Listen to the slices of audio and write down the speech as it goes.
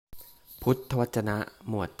พุทธวจนะ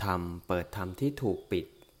หมวดธรรมเปิดธรรมที่ถูกปิด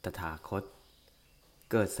ตถาคต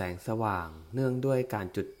เกิดแสงสว่างเนื่องด้วยการ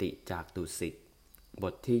จุติจากดุสิตบ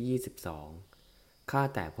ทที่22ข้า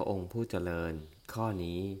แต่พระองค์ผู้เจริญข้อ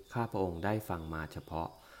นี้ข้าพระองค์ได้ฟังมาเฉพาะ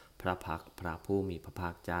พระพักพระผู้มีพระภา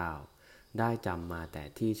คเจ้าได้จำมาแต่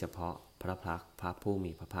ที่เฉพาะพระพักพระผู้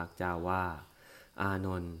มีพระภาคเจ้าว่าอาน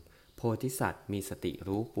นท์โพธิสัตว์มีสติ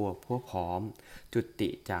รู้ตัวทั่วพร้อมจุติ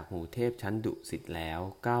จากหมู่เทพชั้นดุสิตแล้ว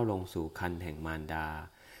ก้าวลงสู่ครรภ์แห่งมารดา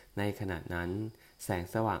ในขณะนั้นแสง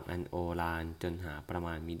สว่างอันโอฬารจนหาประม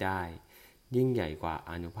าณมิได้ยิ่งใหญ่กว่า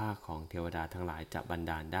อานุภาพของเทวดาทั้งหลายจะบัน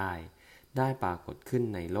ดาลได้ปรากฏขึ้น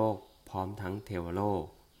ในโลกพร้อมทั้งเทวโลก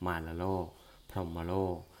มารโลกพรหมโล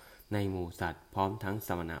กในหมู่สัตว์พร้อมทั้งส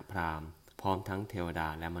มณพราหมณ์พร้อมทั้งเทวดา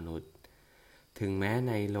และมนุษย์ถึงแม้ใ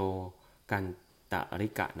นโลกันตริ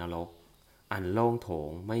กะนรกอันโล่งโถง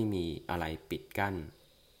ไม่มีอะไรปิดกั้น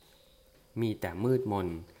มีแต่มืดมน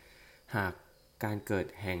หากการเกิด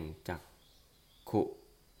แห่งจักขุ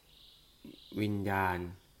วิญญาณ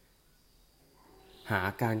หา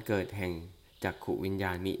การเกิดแห่งจักขุวิญญ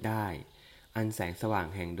าณมิได้อันแสงสว่าง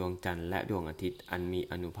แห่งดวงจันทร์และดวงอาทิตย์อันมี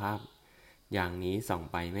อานุภาพอย่างนี้ส่อง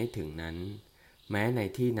ไปไม่ถึงนั้นแม้ใน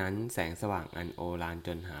ที่นั้นแสงสว่างอันโอฬารจ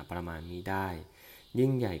นหาประมาณมิได้ยิ่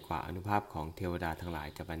งใหญ่กว่าอานุภาพของเทวดาทั้งหลาย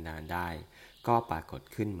จะบันดาลได้ก็ปรากฏ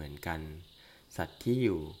ขึ้นเหมือนกันสัตว์ที่อ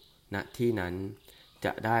ยู่ณที่นั้นจ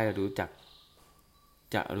ะรู้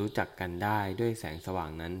จักกันได้ด้วยแสงสว่า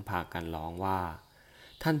งนั้นพากันร้องว่า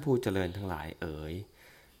ท่านผู้เจริญทั้งหลายเอ๋ย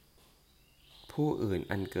ผู้อื่น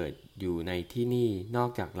อันเกิดอยู่ในที่นี่นอก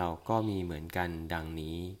จากเราก็มีเหมือนกันดัง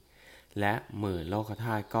นี้และหมื่นโลกธ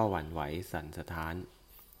าตุก็หวั่นไหวสั่นส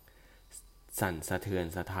ะเทือน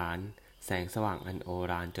สถานแสงสว่างอันโอ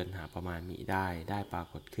ฬารจนหาประมาณมิได้ปรา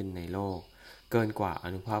กฏขึ้นในโลกเกินกว่าอา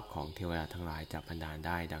นุภาพของเทวดาทั้งหลายจะบันดาลไ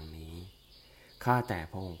ด้ดังนี้ข้าแต่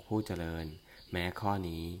พระองค์ผู้เจริญแม้ข้อ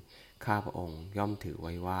นี้ข้าพระองค์ย่อมถือไ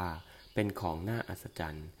ว้ว่าเป็นของน่าอัศจร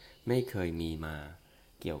รย์ไม่เคยมีมา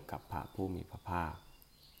เกี่ยวกับพระผู้มีพระภาค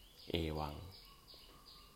เอวัง